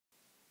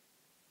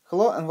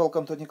Hello and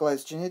welcome to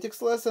Nikolai's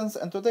genetics lessons,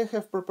 and today I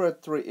have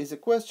prepared 3 easy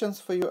questions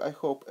for you. I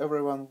hope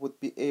everyone would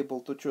be able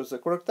to choose the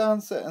correct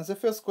answer. And the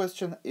first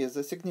question is: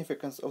 the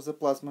significance of the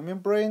plasma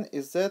membrane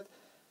is that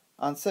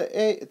answer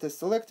A, it is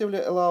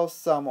selectively allows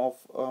some of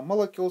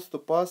molecules to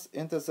pass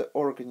into the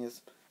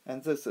organism,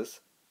 and this is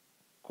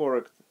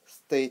correct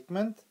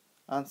statement.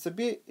 Answer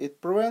B,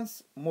 it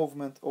prevents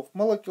movement of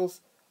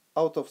molecules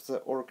out of the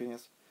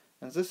organism,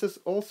 and this is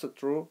also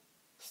true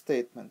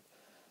statement.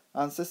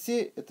 Answer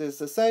C, it is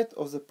the site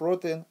of the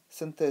protein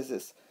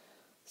synthesis.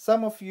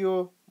 Some of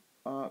you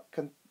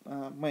can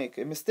make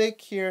a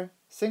mistake here,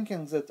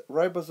 thinking that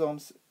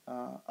ribosomes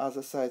are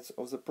the sites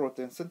of the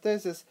protein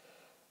synthesis,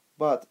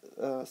 but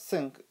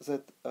think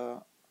that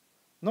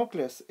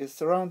nucleus is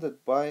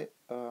surrounded by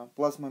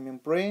plasma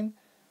membrane,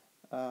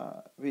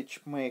 which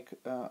make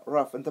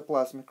rough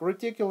endoplasmic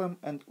reticulum,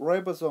 and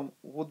ribosomes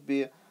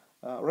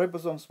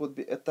would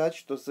be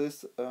attached to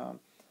this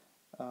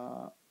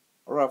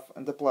rough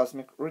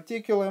endoplasmic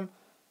reticulum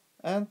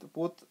and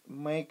would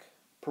make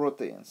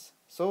proteins.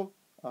 So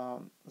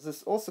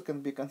this also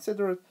can be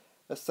considered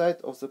a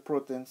site of the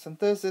protein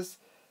synthesis.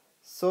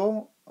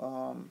 So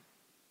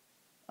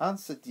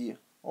answer D,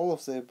 all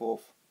of the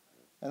above.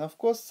 And of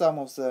course some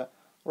of the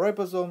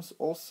ribosomes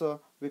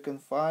also we can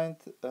find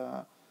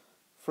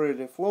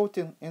freely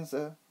floating in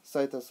the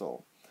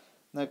cytosol.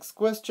 Next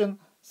question: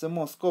 the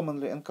most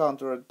commonly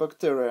encountered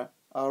bacteria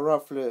are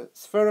roughly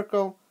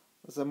spherical.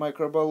 The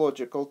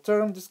microbiological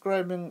term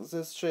describing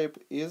this shape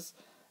is,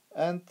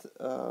 and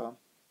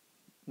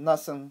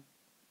nothing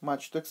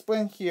much to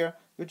explain here.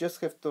 You just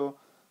have to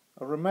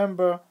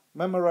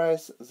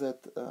memorize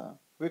that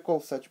we call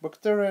such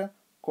bacteria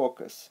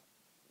Coccus.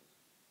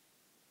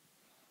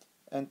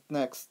 And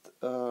next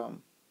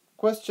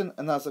question: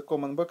 another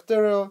common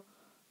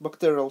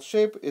bacterial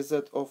shape is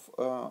that of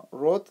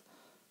rod,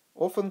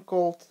 often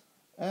called,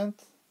 and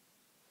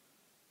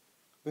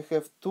we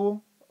have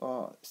two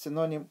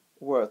synonym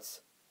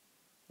words: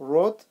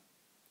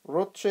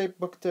 rod-shaped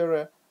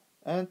bacteria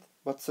and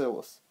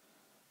Bacillus.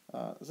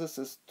 This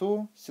is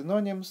two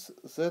synonyms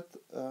that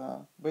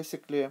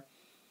basically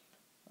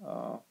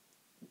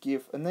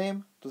give a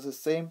name to the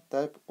same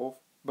type of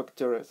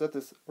bacteria, that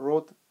is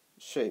rod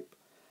shape.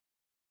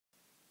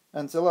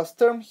 And the last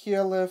term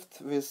here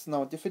left with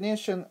no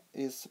definition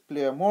is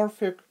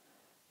pleomorphic.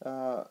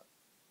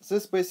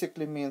 This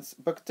basically means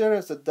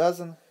bacteria that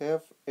doesn't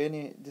have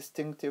any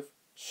distinctive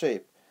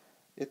shape.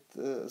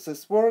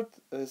 This word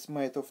is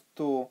made of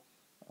two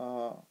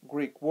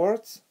Greek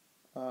words.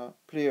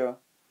 Pleo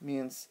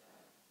means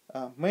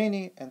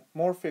many and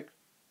morphic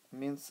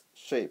means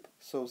shape.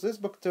 So this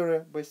bacteria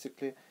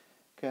basically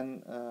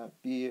can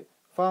be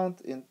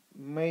found in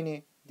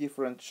many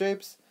different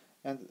shapes,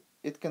 and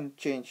it can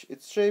change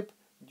its shape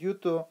due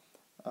to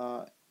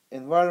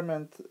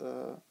environment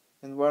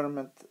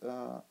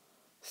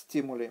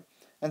stimuli.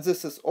 And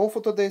this is all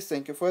for today.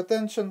 Thank you for your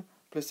attention.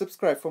 Please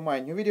subscribe for my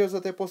new videos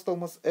that I post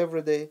almost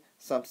every day.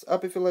 Thumbs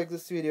up if you like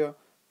this video.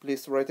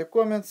 Please write your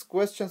comments,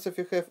 questions if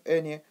you have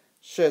any.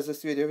 Share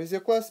this video with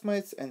your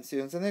classmates, and see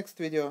you in the next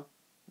video.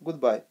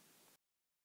 Goodbye.